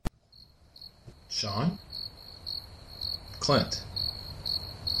Sean? Clint?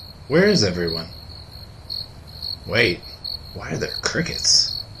 Where is everyone? Wait, why are there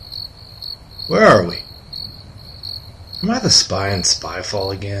crickets? Where are we? Am I the spy in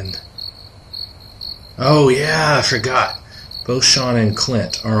Spyfall again? Oh yeah, I forgot. Both Sean and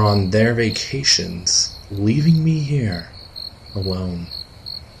Clint are on their vacations, leaving me here, alone,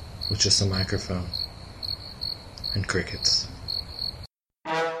 with just a microphone and crickets.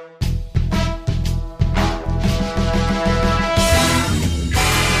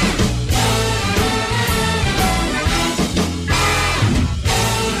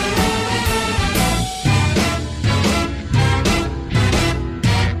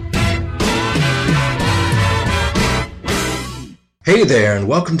 Hey there, and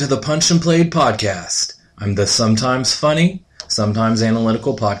welcome to the Punch and Played podcast. I'm the sometimes funny, sometimes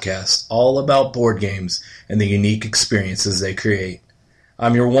analytical podcast, all about board games and the unique experiences they create.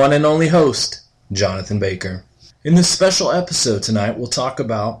 I'm your one and only host, Jonathan Baker. In this special episode tonight, we'll talk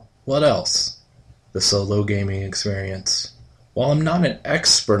about, what else? The solo gaming experience. While I'm not an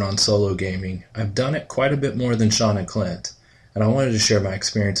expert on solo gaming, I've done it quite a bit more than Sean and Clint, and I wanted to share my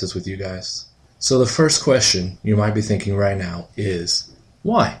experiences with you guys. So the first question you might be thinking right now is,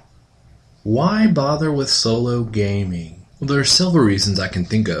 why? Why bother with solo gaming? Well, there are several reasons I can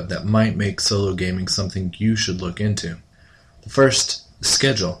think of that might make solo gaming something you should look into. The first, the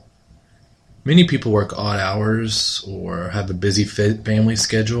schedule. Many people work odd hours or have a busy family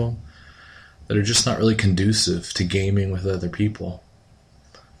schedule that are just not really conducive to gaming with other people.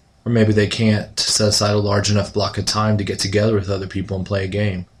 Or maybe they can't set aside a large enough block of time to get together with other people and play a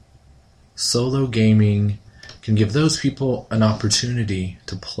game. Solo gaming can give those people an opportunity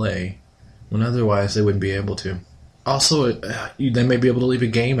to play when otherwise they wouldn't be able to. Also, they may be able to leave a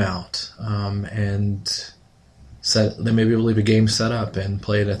game out and they may be able to leave a game set up and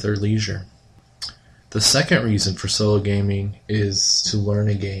play it at their leisure. The second reason for solo gaming is to learn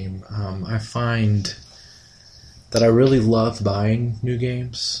a game. I find that I really love buying new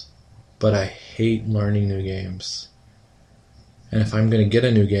games, but I hate learning new games. And if I'm going to get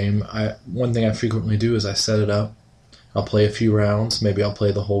a new game, one thing I frequently do is I set it up. I'll play a few rounds. Maybe I'll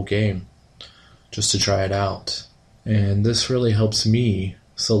play the whole game just to try it out. And this really helps me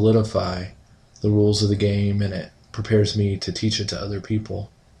solidify the rules of the game, and it prepares me to teach it to other people.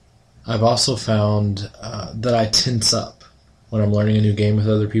 I've also found that I tense up when I'm learning a new game with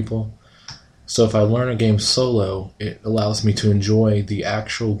other people. So if I learn a game solo, it allows me to enjoy the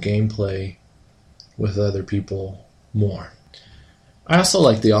actual gameplay with other people more. I also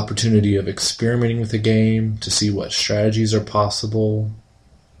like the opportunity of experimenting with a game to see what strategies are possible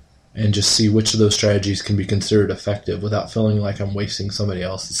and just see which of those strategies can be considered effective without feeling like I'm wasting somebody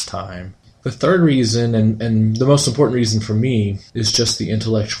else's time. The third reason, and the most important reason for me, is just the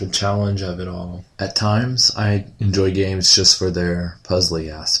intellectual challenge of it all. At times, I enjoy games just for their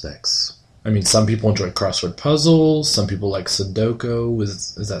puzzly aspects. I mean, some people enjoy crossword puzzles, some people like Sudoku,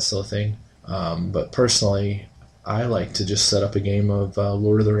 is that still a thing? But personally, I like to just set up a game of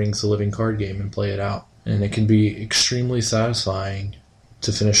Lord of the Rings, the living card game, and play it out. And it can be extremely satisfying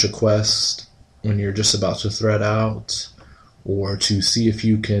to finish a quest when you're just about to thread out, or to see if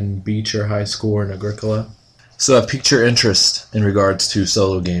you can beat your high score in Agricola. So I've piqued your interest in regards to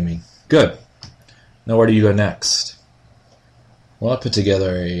solo gaming. Good. Now where do you go next? Well, I put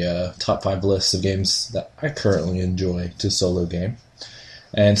together a top 5 list of games that I currently enjoy to solo game.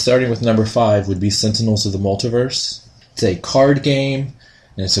 And starting with number 5 would be Sentinels of the Multiverse. It's a card game,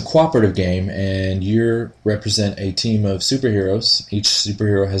 and it's a cooperative game, and you represent a team of superheroes. Each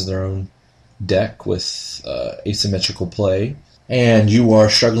superhero has their own deck with asymmetrical play. And you are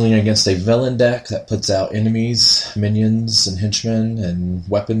struggling against a villain deck that puts out enemies, minions, and henchmen, and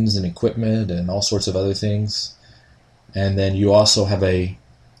weapons and equipment, and all sorts of other things. And then you also have a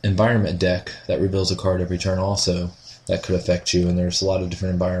environment deck that reveals a card every turn also that could affect you, and there's a lot of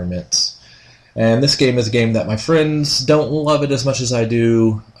different environments. And this game is a game that my friends don't love it as much as I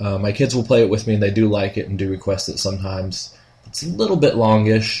do. My kids will play it with me, and they do like it and do request it sometimes. It's a little bit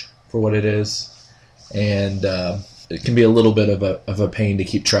longish for what it is, and it can be a little bit of a pain to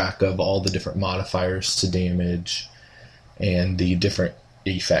keep track of all the different modifiers to damage and the different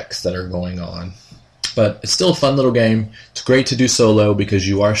effects that are going on. But it's still a fun little game. It's great to do solo because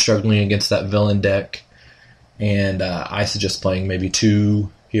you are struggling against that villain deck. And I suggest playing maybe 2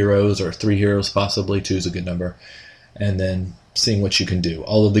 heroes or 3 heroes possibly. 2 is a good number. And then seeing what you can do.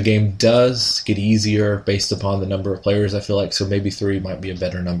 Although the game does get easier based upon the number of players, I feel like. So maybe 3 might be a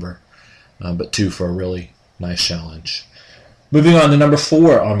better number. But 2 for a really nice challenge. Moving on to number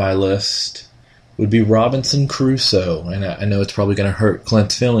 4 on my list would be Robinson Crusoe. And I know it's probably going to hurt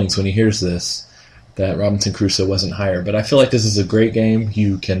Clint's feelings when he hears this. that Robinson Crusoe wasn't higher. But I feel like this is a great game.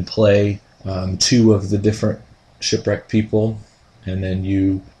 You can play 2 of the different shipwrecked people, and then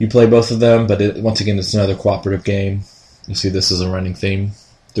you play both of them, but once again, it's another cooperative game. You see this is a running theme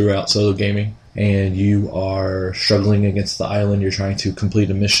throughout solo gaming, and you are struggling against the island. You're trying to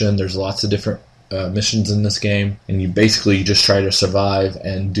complete a mission. There's lots of different missions in this game, and you basically just try to survive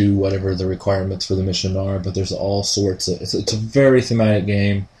and do whatever the requirements for the mission are, but there's all sorts of... It's a very thematic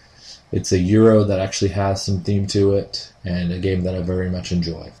game. It's a Euro that actually has some theme to it, and a game that I very much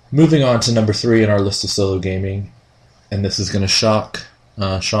enjoy. Moving on to number 3 in our list of solo gaming, and this is going to shock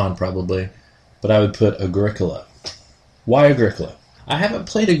Sean probably, but I would put Agricola. Why Agricola? I haven't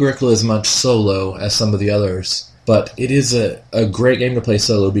played Agricola as much solo as some of the others, but it is a great game to play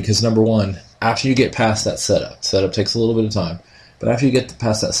solo because, number 1, after you get past that setup takes a little bit of time, but after you get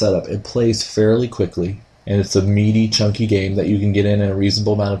past that setup, it plays fairly quickly, and it's a meaty, chunky game that you can get in a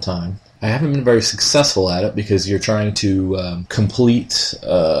reasonable amount of time. I haven't been very successful at it because you're trying to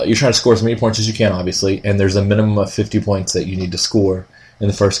you're trying to score as many points as you can, obviously, and there's a minimum of 50 points that you need to score in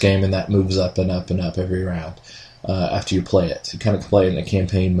the first game, and that moves up and up and up every round after you play it. You kind of play it in a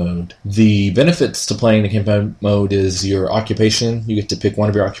campaign mode. The benefits to playing the campaign mode is your occupation. You get to pick one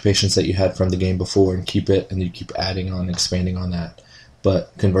of your occupations that you had from the game before and keep it, and you keep adding on, expanding on that.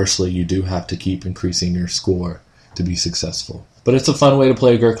 But conversely, you do have to keep increasing your score to be successful. But it's a fun way to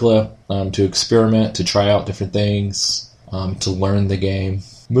play Agricola, to experiment, to try out different things, to learn the game.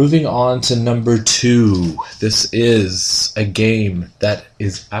 Moving on to number 2. This is a game that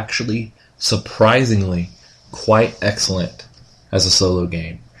is actually surprisingly quite excellent as a solo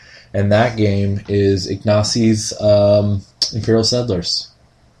game. And that game is Ignacie's Imperial Settlers.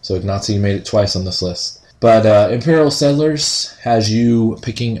 So Ignacie made it twice on this list. But Imperial Settlers has you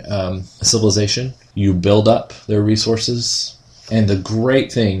picking a civilization. You build up their resources. And the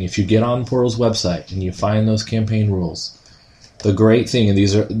great thing, if you get on Portal's website and you find those campaign rules, the great thing, and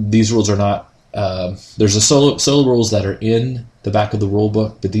these rules are not, there's a solo rules that are in the back of the rule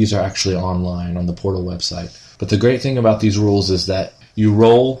book, but these are actually online on the Portal website. But the great thing about these rules is that you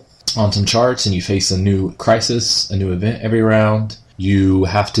roll on some charts and you face a new crisis, a new event every round. You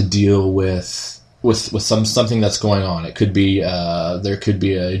have to deal with something that's going on. It could be there could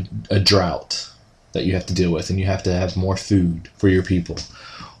be a drought that you have to deal with, and you have to have more food for your people,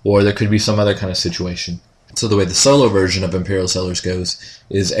 or there could be some other kind of situation. So the way the solo version of Imperial Settlers goes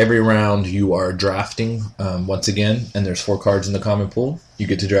is every round you are drafting once again, and there's 4 cards in the common pool. You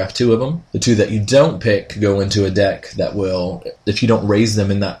get to draft 2 of them. The 2 that you don't pick go into a deck that will, if you don't raise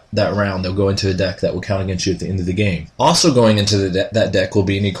them in that round, they'll go into a deck that will count against you at the end of the game. Also going into that deck will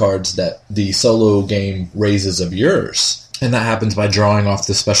be any cards that the solo game raises of yours. And that happens by drawing off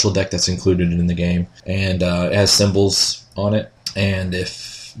the special deck that's included in the game. And it has symbols on it. And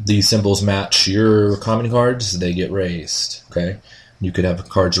if these symbols match your common cards, they get raised. Okay, you could have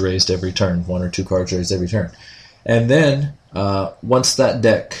cards raised every turn, 1 or 2 cards raised every turn. And then once that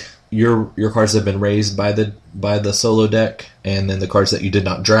deck, your cards have been raised by the solo deck, and then the cards that you did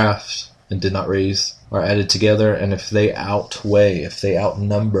not draft and did not raise are added together. And if they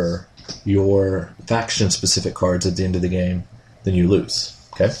outnumber your faction-specific cards at the end of the game, then you lose.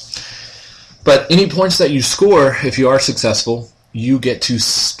 Okay, but any points that you score, if you are successful, you get to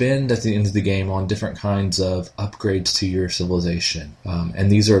spend at the end of the game on different kinds of upgrades to your civilization. And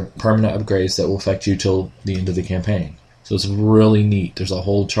these are permanent upgrades that will affect you till the end of the campaign. So it's really neat. There's a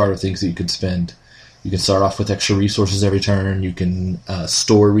whole chart of things that you could spend. You can start off with extra resources every turn. You can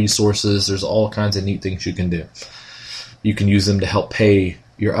store resources. There's all kinds of neat things you can do. You can use them to help pay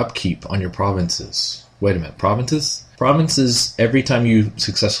your upkeep on your provinces. Wait a minute, provinces? Provinces, every time you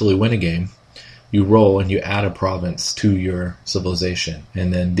successfully win a game, you roll and you add a province to your civilization.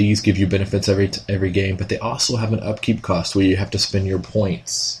 And then these give you benefits every game, but they also have an upkeep cost where you have to spend your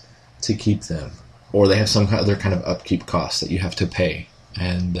points to keep them. Or they have some other kind of upkeep cost that you have to pay.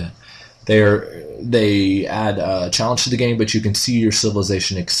 And they add a challenge to the game, but you can see your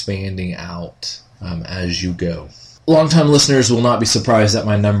civilization expanding out as you go. Longtime listeners will not be surprised at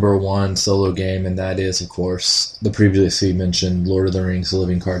my number 1 solo game, and that is, of course, the previously mentioned Lord of the Rings: The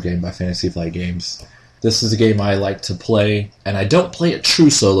Living Card Game by Fantasy Flight Games. This is a game I like to play, and I don't play it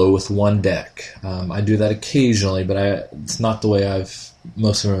true solo with 1 deck. I do that occasionally, but it's not the way I've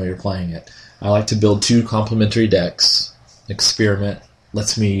most familiar playing it. I like to build 2 complementary decks, experiment,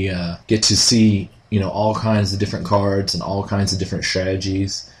 lets me get to see all kinds of different cards and all kinds of different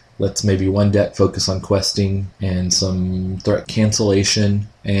strategies Let's maybe one deck focus on questing and some threat cancellation,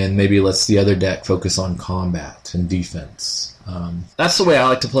 and maybe let's the other deck focus on combat and defense. That's the way I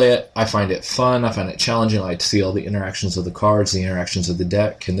like to play it. I find it fun. I find it challenging. I like to see all the interactions of the cards, the interactions of the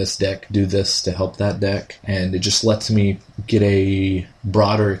deck. Can this deck do this to help that deck? And it just lets me get a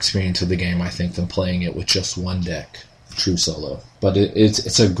broader experience of the game, I think, than playing it with just one deck, true solo. But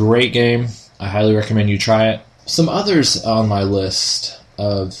it's a great game. I highly recommend you try it. Some others on my list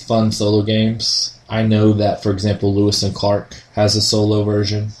of fun solo games. I know that, for example, Lewis and Clark has a solo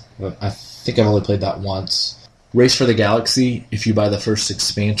version. I think I've only played that once. Race for the Galaxy, if you buy the first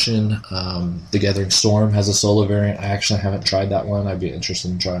expansion, The Gathering Storm has a solo variant. I actually haven't tried that one. I'd be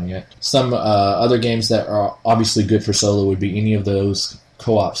interested in trying it. Some other games that are obviously good for solo would be any of those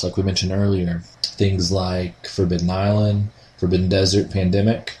co-ops like we mentioned earlier. Things like Forbidden Island, Forbidden Desert,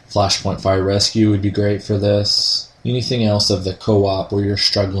 Pandemic, Flashpoint Fire Rescue would be great for this. Anything else of the co-op where you're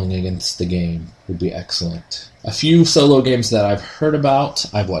struggling against the game would be excellent. A few solo games that I've heard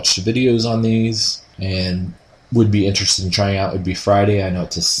about, I've watched videos on these, and would be interested in trying out would be Friday. I know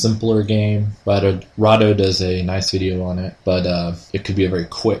it's a simpler game, but Rado does a nice video on it, but it could be a very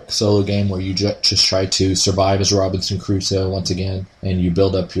quick solo game where you just try to survive as Robinson Crusoe once again, and you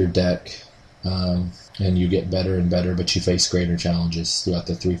build up your deck, and you get better and better, but you face greater challenges throughout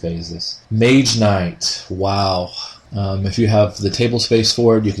the 3 phases. Mage Knight, wow. If you have the table space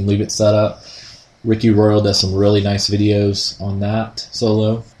for it, you can leave it set up. Ricky Royal does some really nice videos on that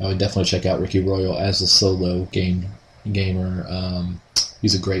solo. I would definitely check out Ricky Royal as a solo gamer.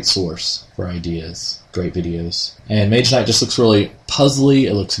 He's a great source for ideas. Great videos. And Mage Knight just looks really puzzly.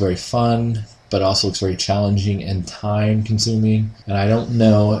 It looks very fun, but also looks very challenging and time-consuming. And I don't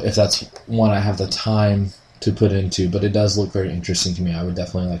know if that's one I have the time to put into, but it does look very interesting to me. I would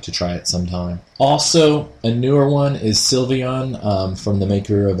definitely like to try it sometime. Also, a newer one is Sylveon, from the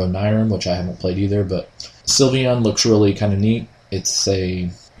maker of Onirim, which I haven't played either, but Sylveon looks really kind of neat.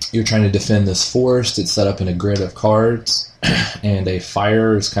 You're trying to defend this forest. It's set up in a grid of cards, and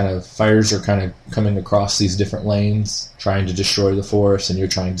fires are kind of coming across these different lanes, trying to destroy the forest, and you're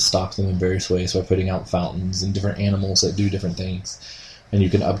trying to stop them in various ways by putting out fountains and different animals that do different things. And you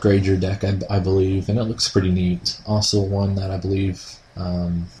can upgrade your deck, I believe, and it looks pretty neat. Also one that I believe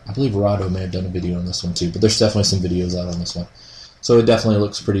Rado may have done a video on this one too, but there's definitely some videos out on this one. So it definitely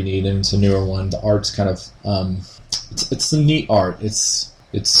looks pretty neat, and it's a newer one. The art's kind of, it's some neat art. It's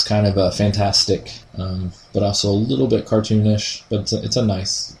kind of a fantastic, but also a little bit cartoonish, but it's a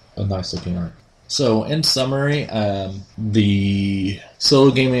nice looking art. So in summary, the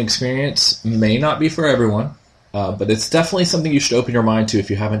solo gaming experience may not be for everyone. But it's definitely something you should open your mind to if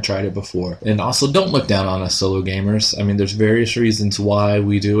you haven't tried it before. And also, don't look down on us solo gamers. I mean, there's various reasons why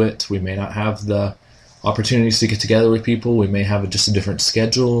we do it. We may not have the opportunities to get together with people. We may have just a different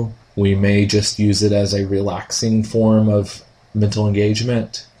schedule. We may just use it as a relaxing form of mental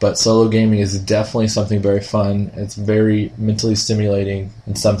engagement. But solo gaming is definitely something very fun. It's very mentally stimulating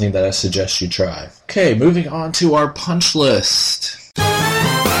and something that I suggest you try. Okay, moving on to our punch list.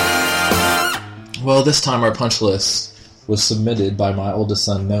 Well, this time our punch list was submitted by my oldest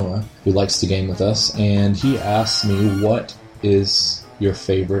son, Noah, who likes to game with us, and he asked me, what is your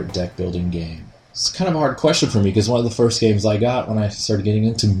favorite deck building game? It's kind of a hard question for me, because one of the first games I got when I started getting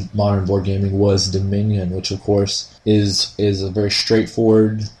into modern board gaming was Dominion, which of course is a very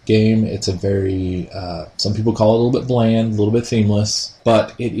straightforward game. It's a very, some people call it a little bit bland, a little bit themeless,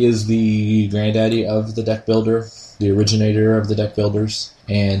 but it is the granddaddy of the deck builder, the originator of the deck builders,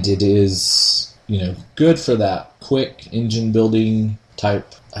 and it is, good for that quick engine building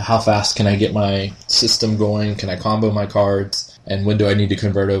type. How fast can I get my system going? Can I combo my cards? And when do I need to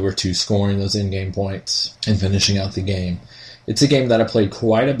convert over to scoring those in-game points and finishing out the game? It's a game that I played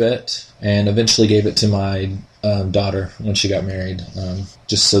quite a bit and eventually gave it to my daughter when she got married,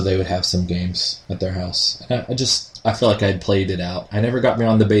 just so they would have some games at their house. And I feel like I had played it out. I never got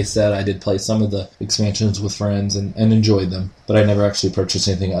beyond the base set. I did play some of the expansions with friends and enjoyed them, but I never actually purchased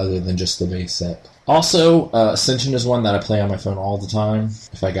anything other than just the base set. Also, Ascension is one that I play on my phone all the time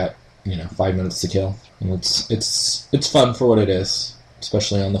if I got 5 minutes to kill, and it's fun for what it is,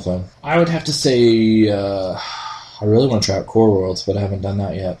 especially on the phone. I would have to say I really want to try out Core Worlds, but I haven't done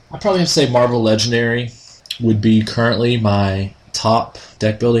that yet. I'd probably have to say Marvel Legendary would be currently my top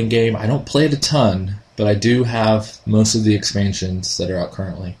deck building game. I don't play it a ton, but I do have most of the expansions that are out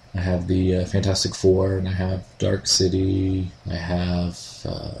currently. I have the Fantastic Four, and I have Dark City, I have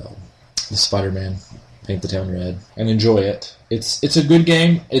the Spider-Man, Paint the Town Red, and enjoy it. It's a good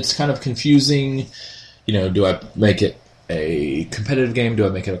game. It's kind of confusing. Do I make it a competitive game? Do I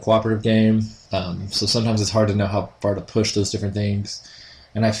make it a cooperative game? So sometimes it's hard to know how far to push those different things.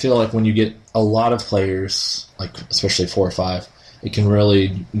 And I feel like when you get a lot of players, like especially 4 or 5, it can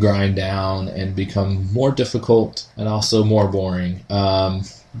really grind down and become more difficult and also more boring.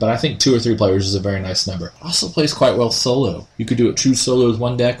 But I think 2 or 3 players is a very nice number. Also plays quite well solo. You could do it true solo with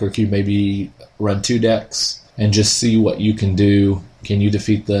 1 deck, or you could maybe run 2 decks and just see what you can do. Can you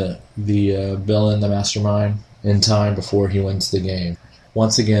defeat the villain, the mastermind, in time before he wins the game?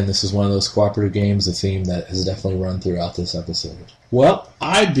 Once again, this is one of those cooperative games, a theme that has definitely run throughout this episode. Well,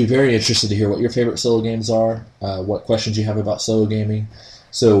 I'd be very interested to hear what your favorite solo games are, what questions you have about solo gaming.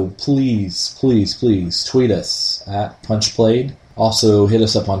 So please, please, please tweet us at PunchPlayed. Also hit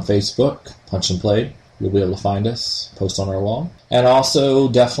us up on Facebook, Punch and Played. You'll be able to find us, post on our wall. And also,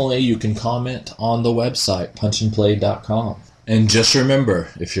 definitely, you can comment on the website, punchandplayed.com. And just remember,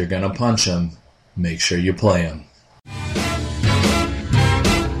 if you're going to punch them, make sure you play them.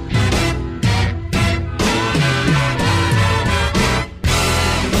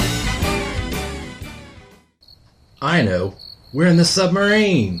 I know. We're in the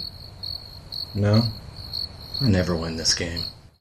submarine. No, I never win this game.